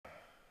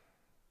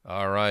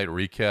All right,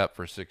 recap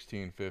for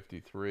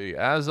 1653.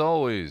 As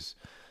always,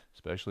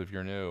 especially if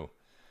you're new,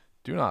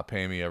 do not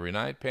pay me every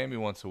night. Pay me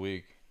once a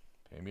week.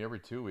 Pay me every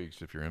 2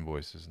 weeks if your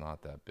invoice is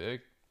not that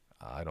big.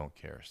 I don't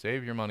care.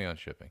 Save your money on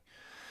shipping.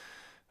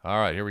 All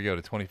right, here we go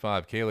to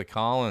 25. Kayla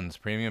Collins,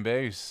 Premium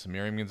Base,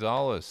 Miriam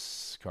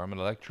Gonzalez, Carmen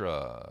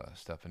Electra,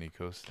 Stephanie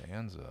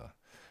Costanza,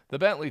 the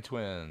Bentley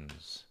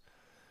Twins,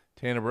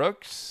 Tana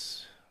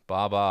Brooks,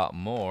 Baba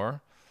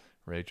Moore,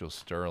 Rachel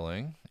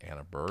Sterling,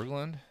 Anna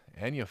Berglund,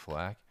 Enya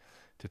Flack.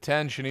 To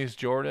 10, Shanice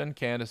Jordan,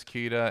 Candace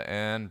Keita,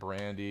 and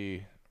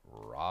Brandy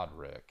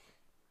Roderick.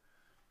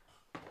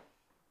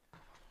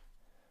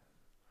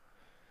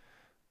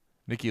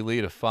 Nikki Lee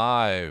to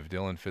 5,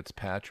 Dylan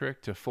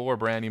Fitzpatrick. To 4,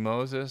 Brandy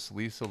Moses,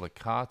 Lisa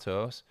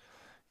Lakatos,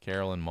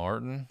 Carolyn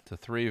Martin. To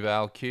 3,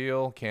 Val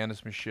Keel,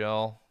 Candace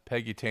Michelle,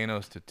 Peggy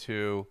Tanos to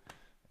 2,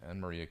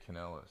 and Maria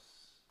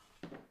Kanellis.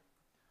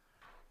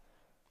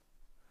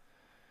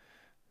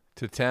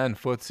 To 10,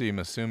 Footsie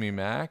Masumi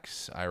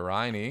Max,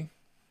 Irene,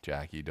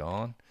 Jackie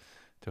Dawn.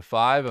 To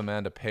 5,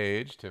 Amanda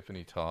Page,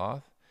 Tiffany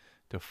Toth.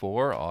 To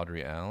 4,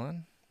 Audrey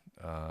Allen,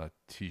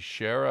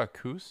 Tishera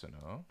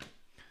Kusino.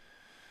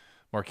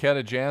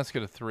 Marquetta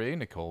Janska to 3,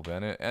 Nicole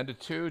Bennett. And to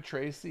 2,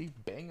 Tracy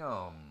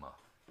Bingham.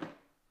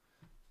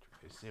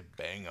 Tracy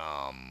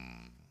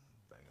Bingham.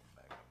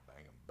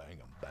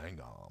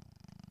 Bingham.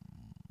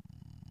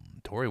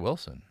 Tori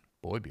Wilson,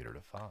 boy beater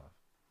to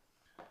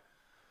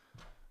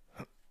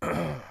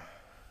 5.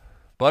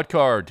 Butt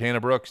card, Tana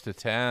Brooks to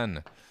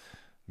 10.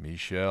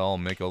 Michelle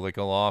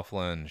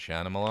Mickel-Laughlin,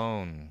 Shannon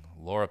Malone,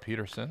 Laura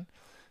Peterson.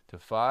 To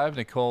 5,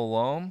 Nicole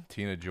Loam,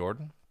 Tina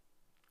Jordan.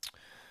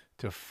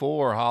 To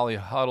 4, Holly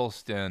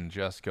Huddleston,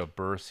 Jessica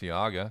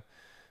Burciaga,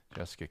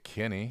 Jessica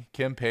Kinney.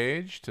 Kim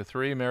Page. To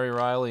 3, Mary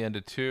Riley. And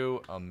to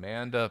 2,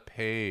 Amanda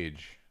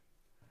Page.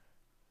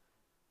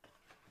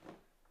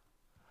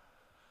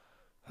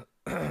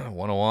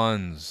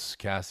 101s,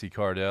 Cassie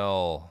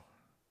Cardell,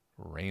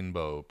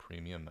 Rainbow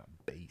Premium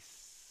Base.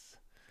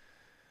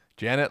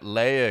 Janet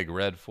Laig,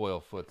 Red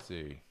Foil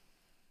Footsie.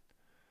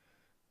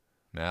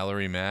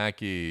 Mallory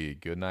Mackey,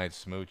 Goodnight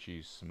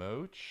Smoochy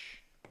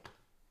Smooch.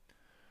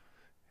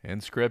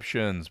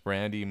 Inscriptions,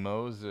 Brandy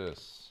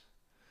Moses.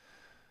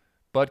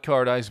 Butt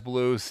card, Ice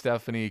Blue,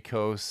 Stephanie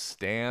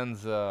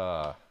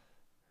Costanza.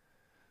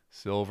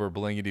 Silver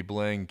Blingity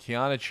Bling,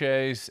 Kiana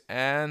Chase,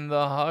 and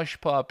the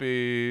Hush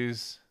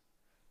Puppies.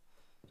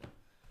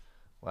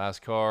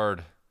 Last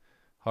card,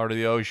 Heart of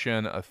the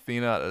Ocean,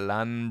 Athena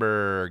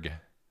Landberg.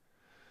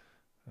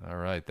 All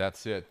right,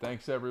 that's it.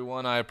 Thanks,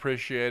 everyone. I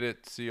appreciate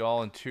it. See you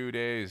all in 2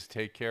 days.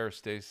 Take care.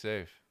 Stay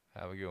safe.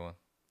 Have a good one.